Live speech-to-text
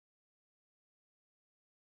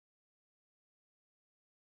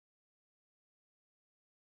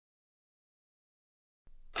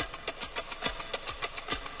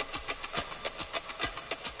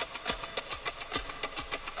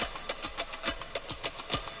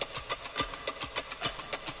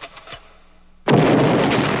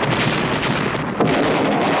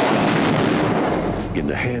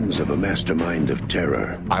of a mastermind of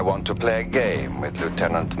terror. I want to play a game with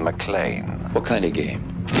Lieutenant McClane. What kind of game?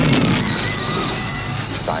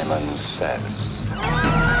 Simon Says.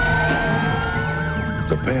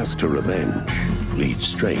 The path to revenge leads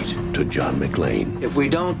straight to John McClane. If we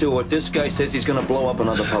don't do it, this guy says he's gonna blow up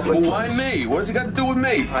another public Well, place. why me? What has he got to do with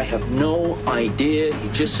me? I have no idea. He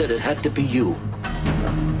just said it had to be you.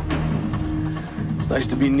 It's nice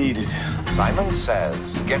to be needed. Simon Says,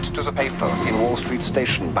 get to the payphone in Wall Street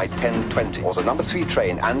Station by 10:20, or the number 3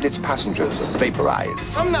 train and its passengers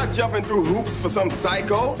vaporize. I'm not jumping through hoops for some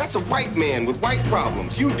psycho. That's a white man with white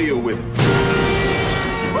problems. You deal with it.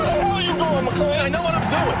 Where the hell are you going, McClane? I know what I'm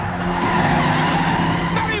doing.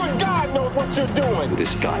 Not even God knows what you're doing.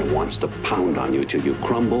 This guy wants to pound on you till you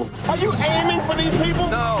crumble. Are you aiming for these people?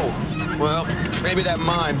 No. Well, maybe that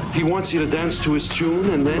mime. He wants you to dance to his tune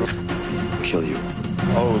and then kill you.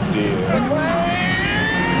 Oh, dear.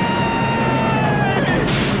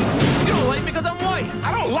 You don't like me because I'm white.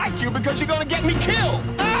 I don't like you because you're going to get me killed.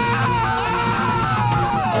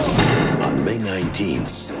 On May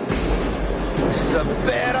 19th, This is a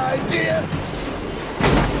bad idea.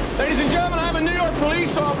 Ladies and gentlemen, I'm a New York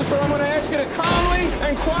police officer. I'm going to ask you to calmly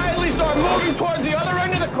and quietly start moving towards the other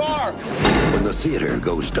end of the car. when the theater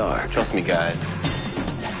goes dark, Trust me, guys.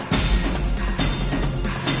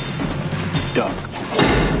 Duck.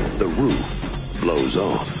 the roof blows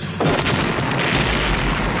off.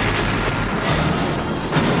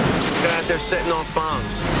 Guy out there setting off bombs.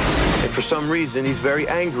 And for some reason, he's very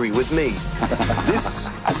angry with me. This,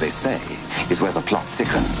 as they say, is where the plot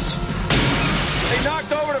thickens. They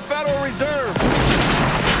knocked over the Federal Reserve.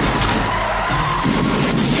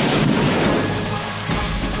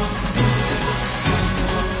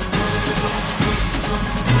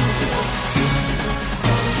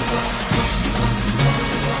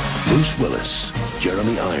 Bruce Willis,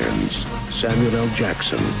 Jeremy Irons, Samuel L.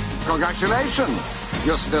 Jackson, Congratulations!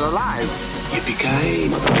 You're still alive. Yippee-ki-yay,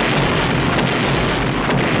 mother...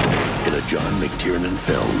 in a John McTiernan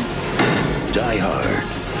film. Die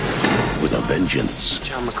Hard with a Vengeance.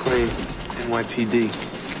 John McClane,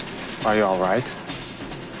 NYPD. Are you all right?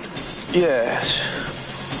 Yes.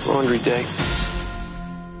 Laundry day.